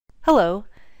Hello,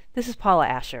 this is Paula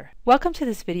Asher. Welcome to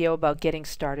this video about getting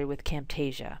started with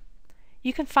Camtasia.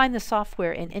 You can find the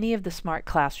software in any of the smart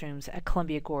classrooms at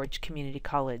Columbia Gorge Community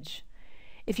College.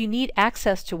 If you need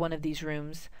access to one of these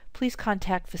rooms, please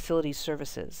contact Facilities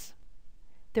Services.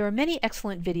 There are many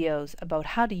excellent videos about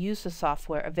how to use the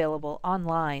software available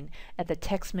online at the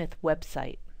TechSmith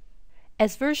website.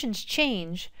 As versions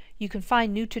change, you can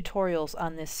find new tutorials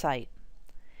on this site.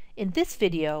 In this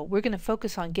video, we're going to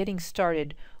focus on getting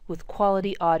started with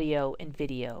quality audio and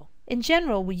video. In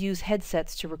general, we use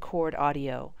headsets to record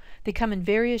audio. They come in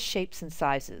various shapes and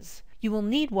sizes. You will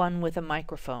need one with a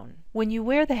microphone. When you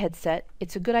wear the headset,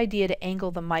 it's a good idea to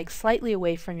angle the mic slightly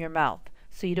away from your mouth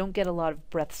so you don't get a lot of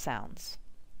breath sounds.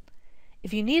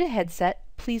 If you need a headset,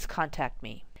 please contact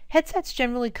me. Headsets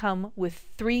generally come with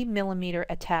 3mm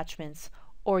attachments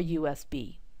or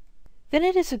USB. Then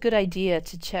it is a good idea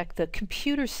to check the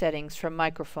computer settings for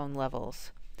microphone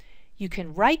levels. You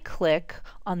can right-click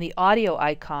on the audio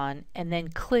icon and then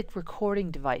click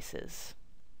Recording Devices.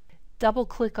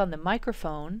 Double-click on the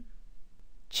microphone,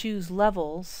 choose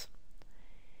Levels,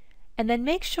 and then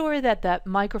make sure that that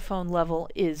microphone level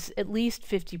is at least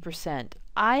 50%.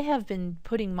 I have been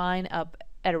putting mine up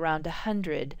at around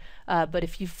 100, but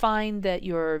if you find that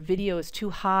your video is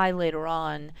too high later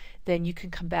on, then you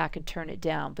can come back and turn it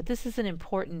down. But this is an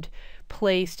important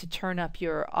place to turn up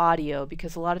your audio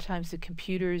because a lot of times the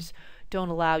computers don't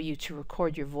allow you to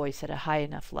record your voice at a high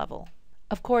enough level.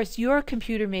 Of course, your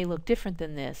computer may look different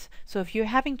than this, so if you're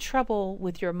having trouble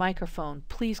with your microphone,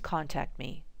 please contact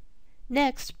me.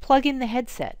 Next, plug in the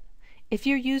headset. If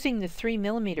you're using the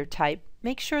 3mm type,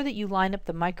 make sure that you line up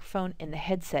the microphone and the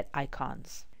headset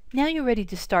icons. Now you're ready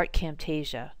to start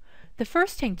Camtasia. The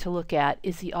first thing to look at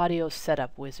is the audio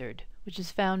setup wizard, which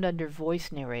is found under voice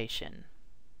narration.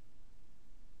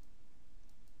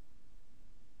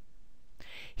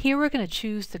 Here we're going to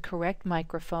choose the correct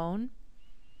microphone.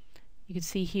 You can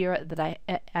see here that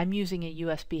I'm using a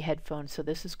USB headphone, so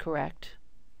this is correct.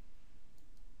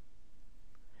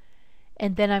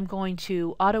 And then I'm going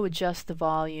to auto adjust the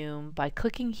volume by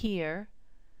clicking here,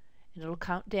 and it'll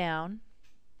count down,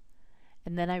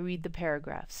 and then I read the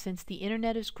paragraph. Since the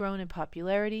internet has grown in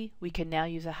popularity, we can now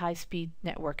use a high-speed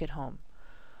network at home.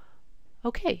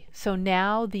 Okay, so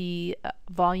now the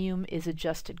volume is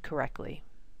adjusted correctly.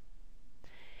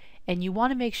 And you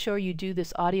want to make sure you do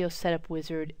this audio setup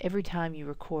wizard every time you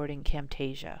record in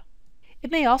Camtasia.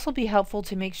 It may also be helpful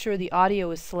to make sure the audio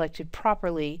is selected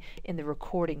properly in the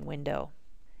recording window.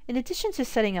 In addition to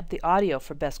setting up the audio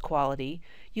for best quality,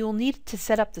 you will need to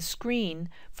set up the screen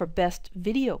for best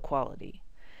video quality.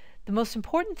 The most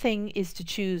important thing is to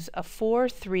choose a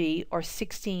 4:3 or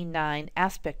 16:9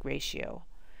 aspect ratio.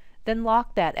 Then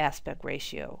lock that aspect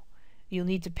ratio. You'll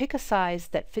need to pick a size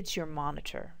that fits your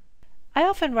monitor. I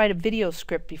often write a video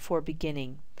script before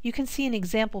beginning. You can see an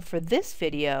example for this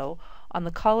video on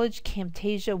the College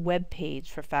Camtasia web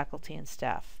page for faculty and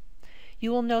staff.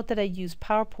 You will note that I use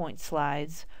PowerPoint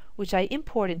slides, which I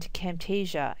import into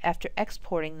Camtasia after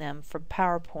exporting them from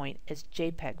PowerPoint as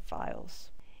JPEG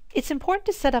files. It's important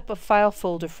to set up a file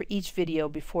folder for each video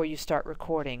before you start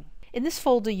recording. In this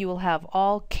folder you will have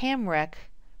all CamRec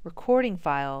recording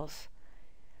files,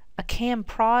 a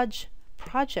CamProj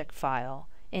project file,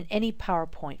 and any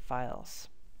PowerPoint files.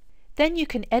 Then you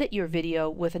can edit your video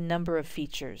with a number of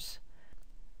features.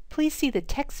 Please see the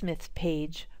TechSmith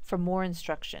page for more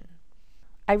instruction.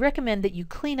 I recommend that you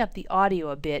clean up the audio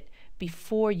a bit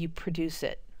before you produce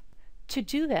it. To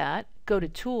do that, go to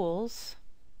Tools,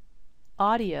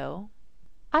 Audio.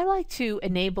 I like to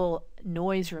enable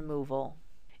noise removal.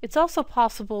 It's also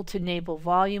possible to enable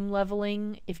volume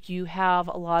leveling if you have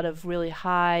a lot of really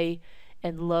high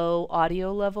and low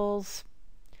audio levels,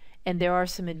 and there are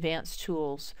some advanced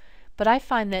tools. But I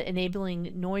find that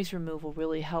enabling noise removal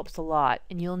really helps a lot,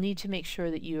 and you'll need to make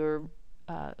sure that you're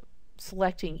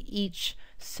selecting each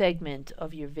segment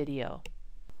of your video.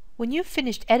 When you've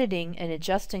finished editing and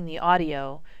adjusting the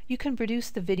audio, you can produce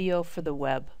the video for the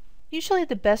web. Usually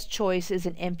the best choice is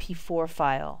an MP4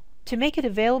 file. To make it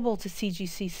available to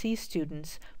CGCC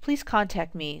students, please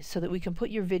contact me so that we can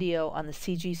put your video on the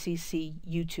CGCC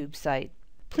YouTube site.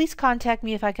 Please contact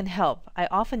me if I can help. I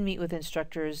often meet with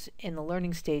instructors in the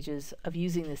learning stages of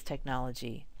using this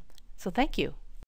technology. So thank you.